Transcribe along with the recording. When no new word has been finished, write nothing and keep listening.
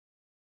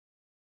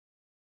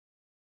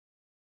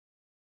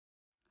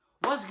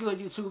What's good,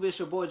 YouTube? It's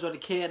your boy Joe the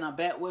Kid, and I'm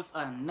back with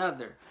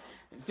another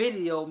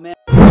video, man.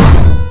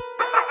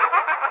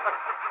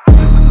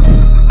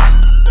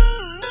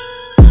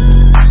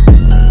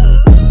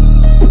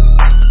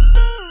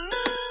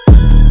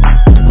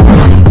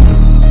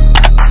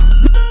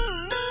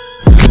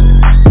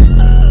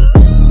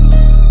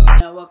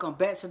 Welcome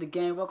back to the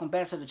game. Welcome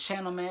back to the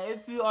channel, man.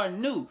 If you are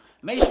new,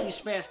 make sure you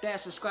smash that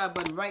subscribe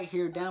button right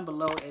here down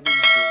below. It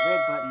is the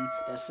red button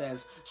that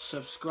says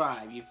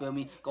subscribe. You feel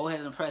me? Go ahead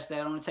and press that.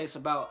 It only takes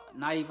about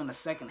not even a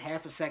second,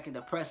 half a second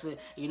to press it.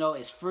 You know,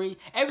 it's free.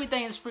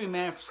 Everything is free,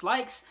 man.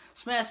 Likes,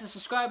 smash the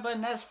subscribe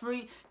button, that's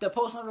free. The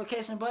post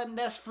notification button,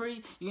 that's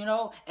free. You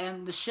know,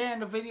 and the sharing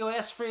the video,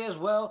 that's free as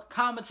well.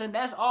 Commenting,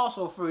 that's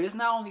also free. It's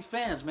not only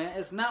fans, man.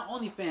 It's not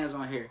only fans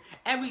on here.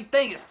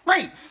 Everything is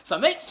free. So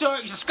make sure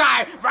you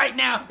subscribe right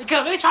now,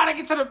 because we're trying to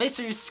get to the... Make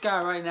sure you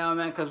subscribe right now,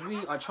 man, because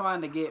we are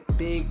trying to get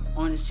big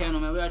on this channel,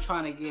 man. We are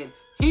trying to get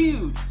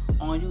huge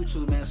on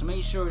YouTube, man. So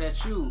make sure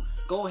that you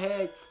go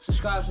ahead,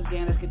 subscribe to the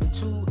game. Let's get the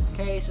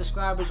 2K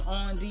subscribers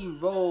on the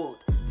road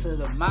to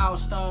the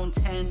milestone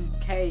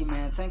 10K,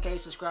 man. 10K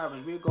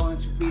subscribers. We're going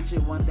to reach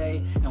it one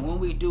day, and when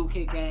we do,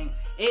 Kid Gang,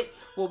 it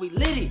will be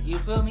litty. You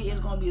feel me? It's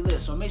gonna be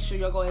lit. So make sure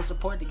y'all go ahead and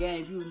support the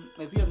game.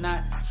 If you have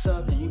not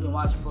subbed and you've been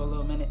watching for a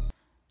little minute,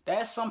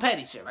 that's some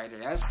petty shit right there.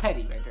 That's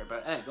petty right there.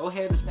 But hey, go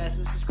ahead and smash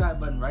the subscribe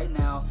button right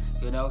now,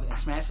 you know, and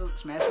smash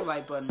the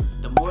like button.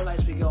 The more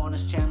likes we get on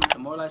this channel, the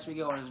more likes we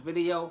get on this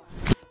video,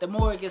 the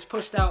more it gets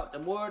pushed out. The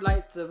more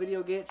likes the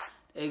video gets,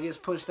 it gets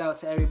pushed out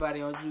to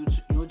everybody on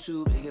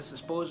YouTube. It gets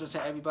exposure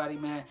to everybody,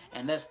 man,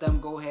 and lets them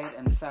go ahead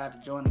and decide to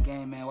join the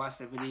game, man, watch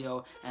the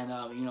video, and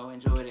you know,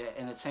 enjoy the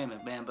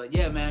entertainment, man. But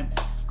yeah, man,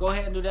 go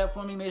ahead and do that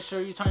for me. Make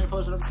sure you turn your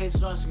post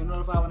notifications on so you can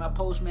notify when I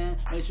post, man.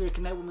 Make sure you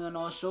connect with me on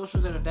all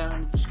socials that are down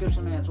in the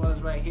description, man, as well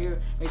as right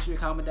here. Make sure you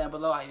comment down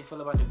below how you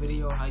feel about the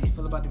video, how you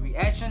feel about the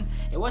reaction,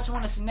 and what you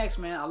want to see next,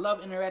 man. I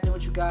love interacting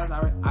with you guys.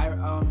 I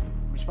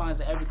respond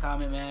to every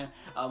comment, man,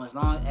 as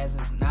long as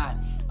it's not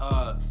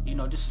you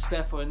know,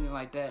 disrespectful or anything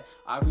like that.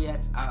 I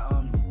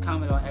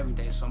comment on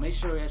everything, so make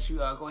sure that you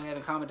go ahead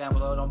and comment down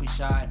below. Don't be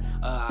shy.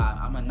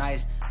 I'm a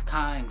nice,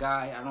 kind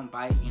guy. I don't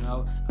bite, you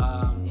know.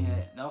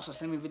 Yeah, and also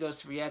send me videos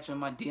to react to in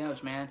my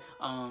DMs, man.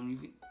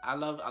 I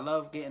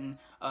love getting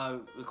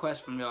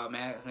requests from y'all,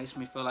 man. It makes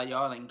me feel like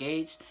y'all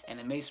engaged, and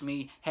it makes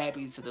me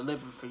happy to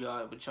deliver for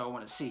y'all what y'all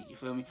want to see. You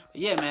feel me?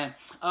 But yeah, man,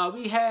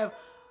 we have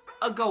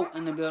a GOAT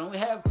in the building. We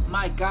have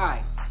my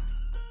guy,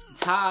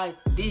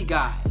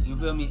 Tytheguy. You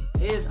feel me?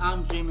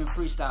 I'm Dreamin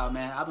Freestyle,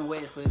 man. I've been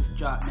waiting for this to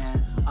drop,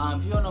 man.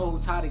 If you don't know who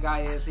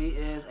Tytheguy is, he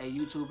is a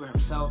YouTuber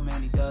himself,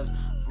 man. He does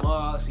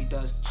vlogs, he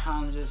does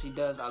challenges, he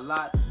does a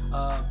lot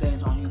of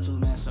things on YouTube,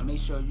 man. So make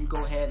sure you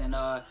go ahead and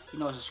you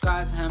know,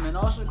 subscribe to him, and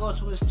also go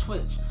to his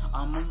Twitch.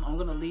 I'm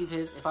gonna leave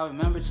his, if I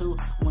remember to,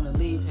 I'm gonna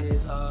leave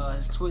his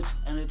Twitch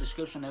in the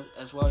description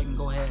as well. You can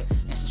go ahead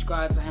and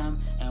subscribe to him,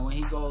 and when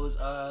he goes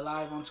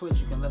live on Twitch,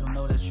 you can let him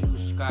know that you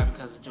subscribe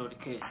because of Joe the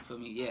Kid. You feel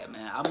me? Yeah,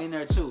 man. I'm in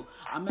there too.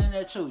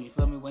 You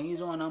feel me? When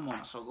he's on, I'm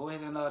on. So go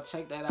ahead and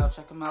check that out.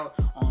 Check him out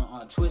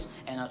on Twitch,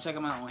 and check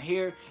him out on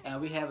here. And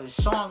we have a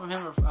song from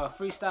him,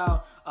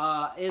 freestyle.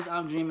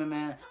 I'm Dreamin',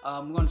 man.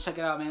 I'm gonna check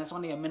it out, man. It's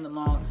only a minute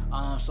long.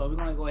 So we're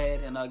gonna go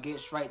ahead and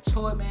get straight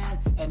to it, man,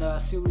 and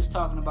see what he's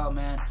talking about,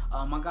 man.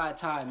 My guy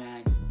Ty,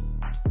 man,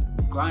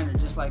 grinder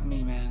just like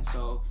me, man.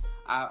 So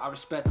I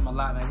respect him a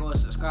lot, man. Go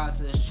subscribe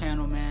to this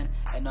channel, man,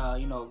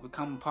 and you know,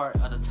 become a part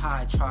of the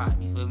Ty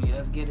tribe. You feel me?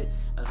 Let's get it.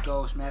 Let's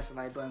go. Smash the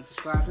like button,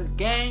 subscribe to the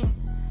gang,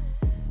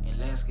 and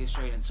let's get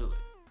straight into it.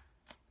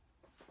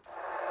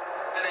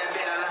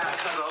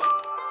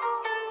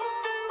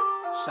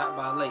 Shot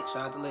by Late.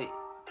 Shout out to Late.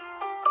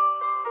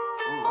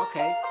 Ooh,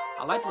 okay.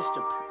 I like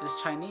this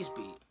Chinese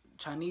beat.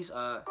 Chinese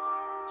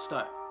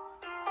start.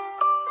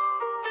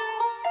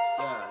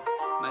 Yeah.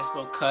 Nice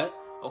little cut.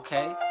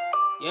 Okay.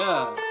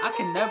 Yeah. I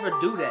can never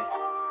do that.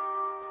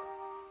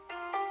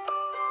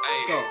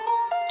 Let's go.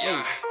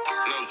 Yeah.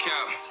 No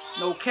cap.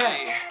 No cap.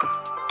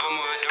 I'm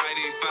on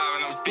ID5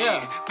 and I'm speeding. Yeah.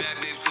 Bad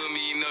bitch with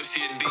me, you know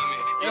she a demon.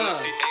 You know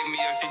she ate me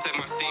up, she take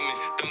my semen.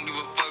 Don't give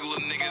a fuck,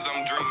 little niggas,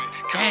 I'm dreaming.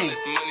 Counting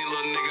this money,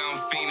 little nigga, I'm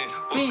fiending.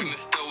 Walk in the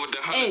store with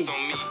the hundreds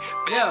on me.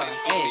 Bad bitch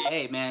with me.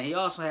 Hey, man. He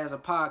also has a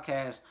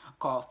podcast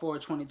called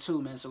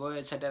 422, man. So go ahead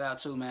and check that out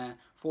too, man.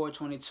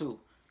 422.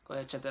 Go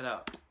ahead and check that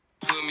out.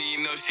 With me, you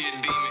know she a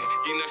demon.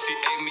 You know she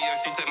ate me up,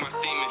 she take my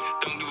semen.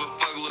 Don't give a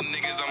fuck, little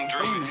niggas, I'm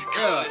dreaming.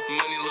 Counting this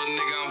money, little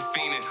nigga, I'm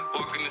fiending.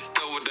 Walk in the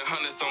store with the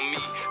hundreds on me.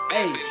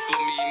 Bad bitch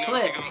with me, you know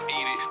she gon'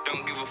 eat it.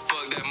 Don't give a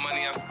fuck, that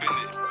money, I spend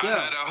it. I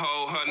had a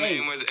hoe, her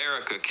name was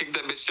Erica. Kicked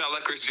that bitch out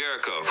like Chris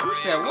Jericho. You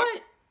said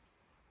what?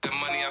 That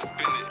money, I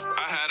spend it.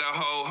 I had a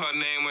hoe, her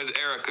name was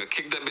Erica.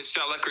 Kicked that bitch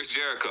out like Chris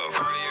Jericho.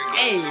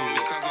 Hey,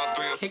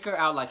 kick her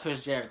out like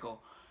Chris Jericho.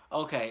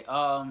 Okay,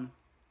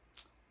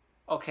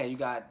 okay, you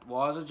got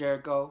Walls of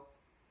Jericho.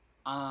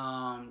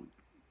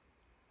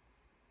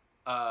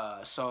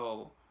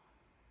 So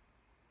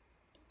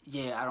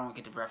yeah, I don't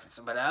get the reference,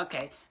 but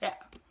okay, yeah.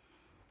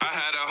 I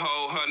had a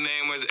hoe, her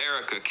name was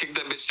Erica. Kicked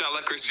that bitch out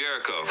like Chris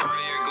Jericho.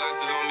 Cartier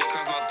glasses on me,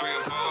 comes about 3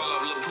 or 4. All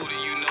up, little Pootie,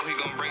 you know he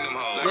gon' bring them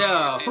hoes. Yeah.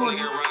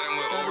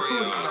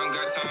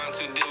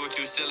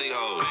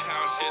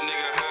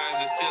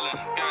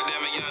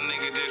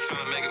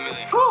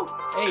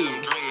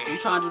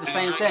 trying to do the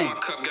same thing.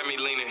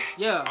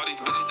 Yeah. All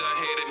these bitches out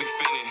here, they be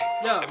fiending.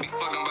 Yeah. They be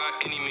fucking by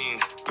any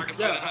means. I can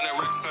find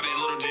 100 racks inside these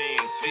little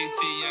jeans. DC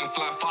young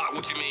fly fuck,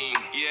 what you mean?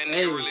 Yeah,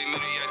 nigga really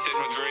meant it, I chase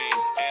my dream.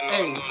 And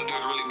all I'm gonna do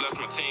is really bless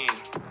my team.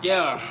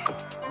 Yeah.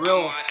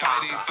 Real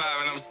I'm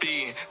 85 and I'm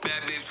speeding.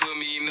 Bad bitch with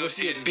me, you know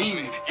she a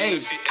demon. You know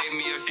she ate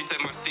me up, she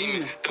take my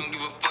semen. Don't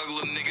give a fuck,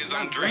 little niggas,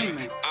 I'm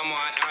dreaming. I'm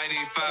on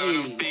 85 and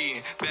I'm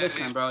speeding.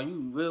 Listen, bro,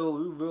 you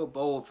real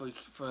bold for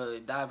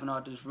diving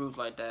off this roof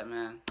like that,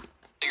 man.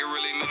 Nigga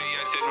really meant it,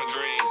 I chase my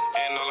dream.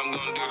 And all I'm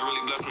gonna do is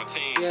really bless my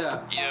team.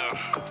 Yeah.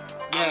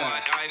 I'm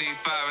on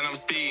 85 and I'm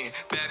speeding.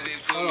 Bad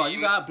bitch with me. Hold on,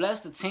 you gotta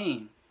bless the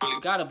team. You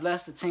gotta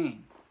bless the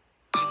team.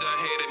 Bitches out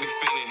here, they be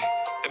fiending.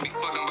 They be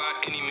fucking by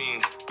any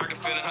means. I can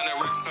fit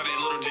 100 racks inside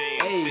these little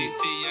jeans.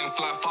 DC young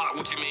fly fuck,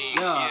 what you mean?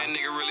 Yeah,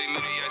 nigga really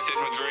meant it, I chase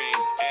my dream.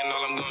 And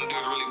all I'm gonna do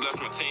is really bless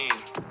my team.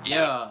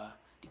 Yeah.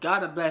 You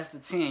gotta bless the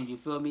team, you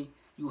feel me?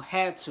 You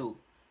had to.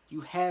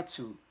 You had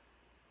to.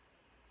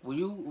 When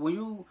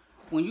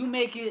you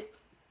make it,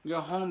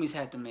 your homies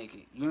had to make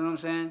it. You know what I'm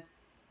saying?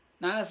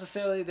 Not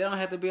necessarily, they don't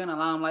have to be in the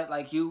limelight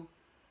like you.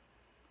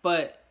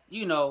 But,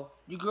 you know,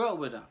 you grew up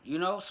with them, you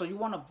know? So you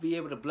want to be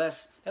able to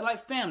bless, they're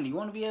like family. You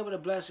want to be able to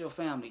bless your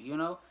family, you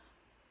know?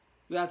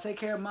 You got to take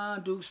care of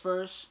Mom Dukes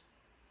first.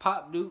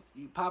 Papa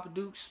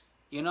Dukes,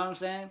 you know what I'm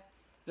saying?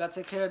 You got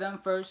to take care of them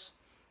first.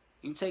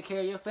 You take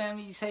care of your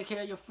family, you take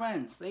care of your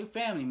friends. They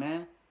family,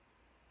 man.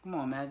 Come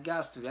on, man, you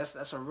got to.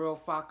 That's a real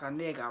fucker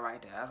nigga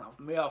right there. That's a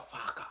real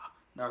fucker.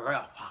 The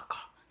real fucker.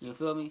 You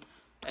feel me?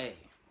 Hey.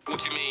 What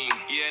you mean?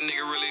 Yeah,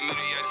 nigga really meant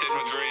it, I chase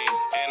my dream.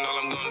 And all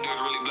I'm gonna do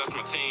is really bless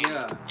my team.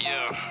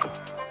 Yeah.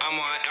 I'm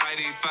on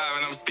 85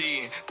 and I'm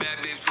speeding. Bad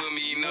bitch with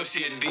me, you know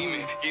she a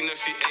demon. You know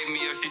she ate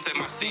me up, she take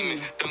my semen.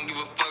 Don't give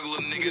a fuck,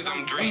 little niggas,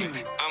 I'm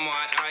dreaming. I'm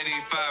on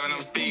 85 and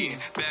I'm speeding.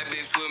 Bad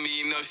bitch with me,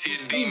 you know she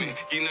a demon.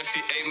 You know she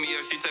ate me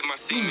up, she take my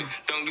semen.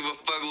 Don't give a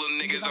fuck, little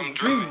niggas, I'm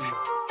dreaming.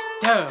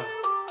 Yeah.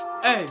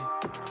 Hey.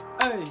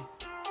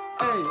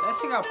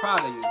 Let's check out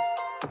Prada you.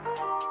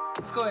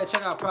 Let's go ahead and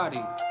check out Prada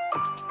you.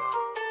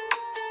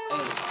 Hey,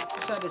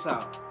 let's check this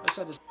out.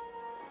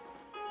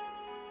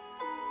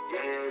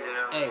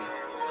 Hey,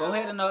 go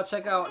ahead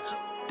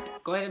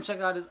and check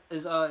out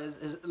his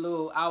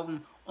little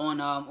album on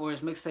or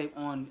his mixtape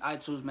on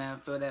iTunes, man.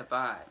 Feel that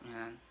vibe,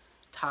 man.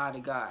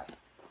 Tytheguy.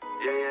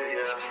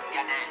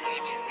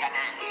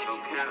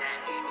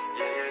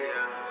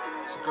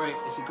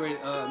 It's a great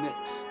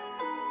mix.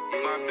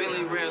 My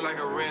Billy red like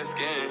a red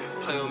skin.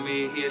 Play with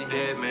me, he a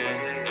dead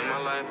man. In my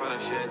life, I done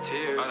shed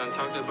tears. I done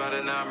talked about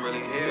it, now I'm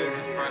really here.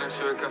 Prada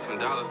shirt, cut some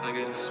dollars,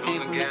 nigga.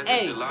 Smoking gas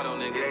and gelato,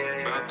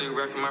 nigga. About 3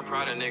 racks in my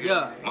Prada,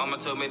 nigga. Mama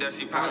told me that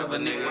she proud of a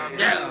nigga. My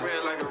Billy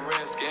red like a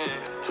red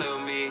skin. Play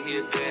with me, he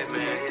a dead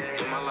man.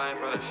 In my life,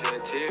 I done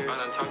shed tears. I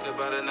done talked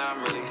about it, now I'm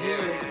really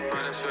here.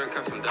 Prada shirt,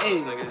 cut some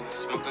dollars, nigga.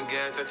 Smoking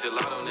gas at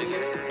gelato, nigga.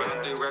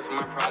 About 3 racks in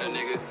my Prada,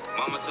 nigga.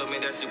 Mama told me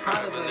that she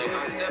proud of a nigga.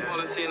 I step on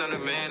the scene, I'm the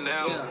man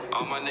now.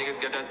 All my niggas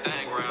got that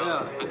thing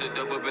round. Put the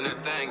dope up in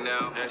that thing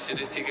now. That shit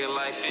is ticking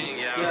like sheen,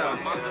 My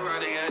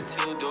Maserati got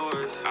 2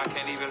 doors. I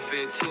can't even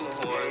fit 2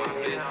 whores. My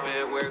bitch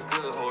bad, wear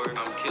good horse.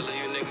 I'm killing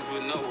you niggas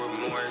with no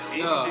remorse.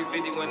 Easy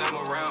 350 when I'm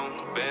around.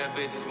 Bad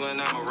bitches when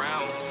I'm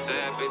around.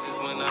 Sad bitches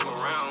when I'm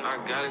around. I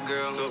got a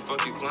girl, so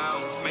fuck you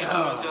clowns. Make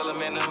sure I tell her,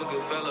 man, I'm a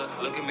good fella.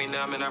 Look at me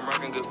now, man, I'm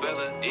rocking good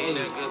fella. Eating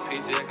that good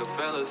piece of good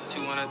fellas.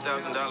 $200,000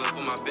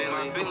 for my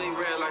Bentley. My Bentley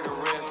red like a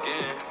red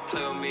skin.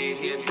 Play with me,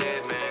 he a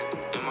dead man.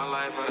 In my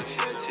life, I done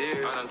shed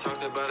tears. I done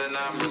talked about it,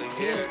 now I'm really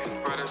here.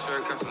 Prada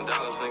shirt, cut some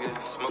dollars, nigga.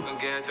 Smoking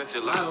gas at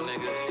gelato,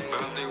 nigga.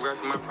 About 3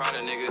 racks in my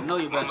Prada, nigga.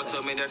 Mama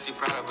told me that she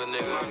proud of a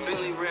nigga. My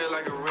Billy red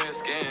like a red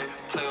skin.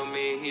 Play with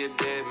me, he a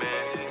dead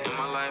man. In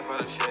my life, I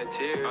done shed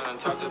tears. I done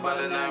talked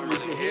about it, now I'm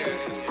really here.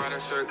 Prada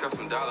shirt, cut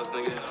some dollars,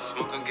 nigga.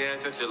 Smoking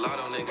gas at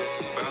gelato, nigga.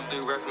 About 3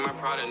 racks in my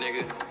Prada,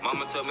 nigga.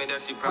 Mama told me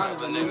that she proud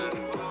of a nigga.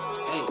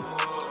 Hey.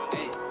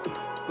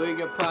 Wear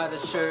your Prada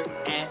shirt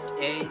at,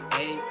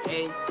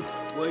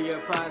 Wear your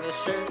Prada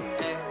shirt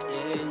at,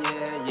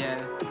 yeah.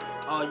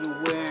 All you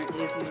wearing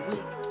is this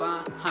weak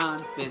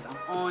behind fist.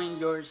 I'm on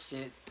your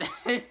shit.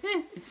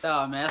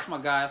 Oh man, that's my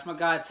guy. That's my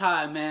guy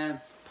Ty,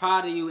 man.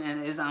 Proud of you,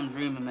 and I'm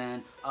dreaming,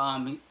 man.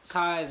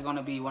 Ty is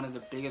gonna be one of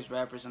the biggest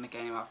rappers in the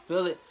game. I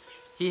feel it.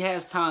 He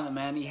has talent,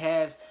 man. He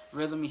has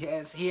rhythm. He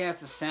has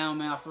the sound,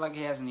 man. I feel like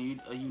he has a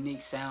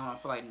unique sound. I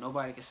feel like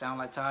nobody can sound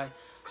like Ty.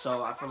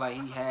 So I feel like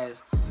he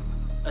has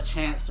a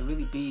chance to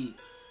really be,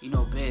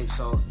 big.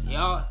 So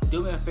y'all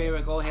do me a favor,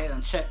 go ahead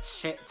and check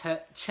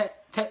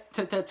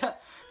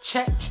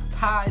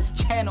Ty's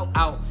channel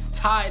out,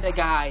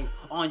 Tytheguy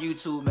on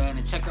YouTube, man,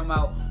 and check him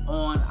out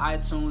on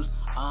iTunes,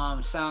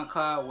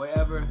 SoundCloud,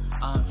 wherever.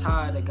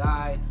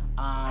 Tytheguy,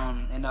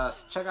 and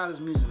check out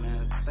his music,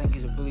 man. I think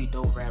he's a really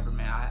dope rapper,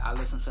 man. I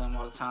listen to him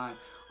all the time,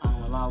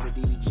 along with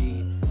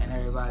DDG and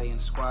everybody in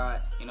the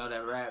squad,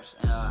 that raps,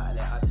 and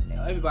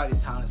everybody's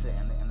talented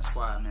in the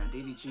squad, man.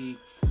 DDG,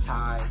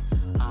 Ty,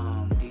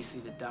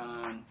 DC the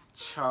Don,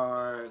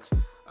 Charg,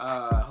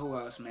 who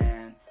else,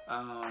 man?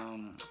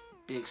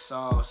 Big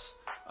Sauce,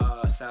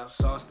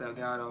 Sauce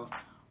Delgado,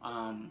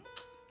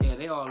 yeah, yeah,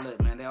 they all lit,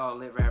 man. They all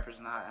lit rappers,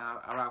 and I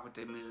rock with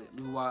their music.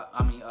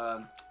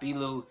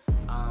 B-Lou,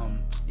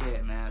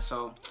 yeah, man.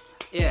 So,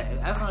 yeah,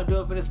 that's gonna do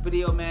it for this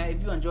video, man.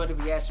 If you enjoyed the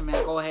reaction,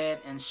 man, go ahead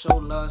and show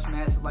love,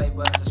 smash the like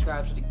button,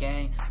 subscribe to the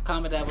gang,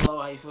 comment down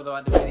below how you feel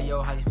about the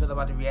video, how you feel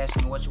about the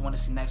reaction, and what you want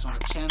to see next on the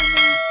channel,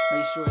 man.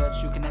 Make sure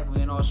that you connect with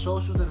me on all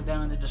socials that are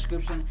down in the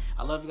description.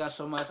 I love you guys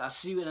so much. I'll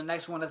see you in the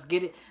next one. Let's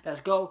get it.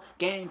 Let's go.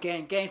 Gang,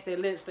 gang, gang. Stay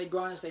lit, stay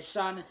grinding, stay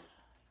shining.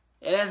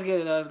 Yeah, let's get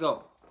it. Let's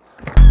go.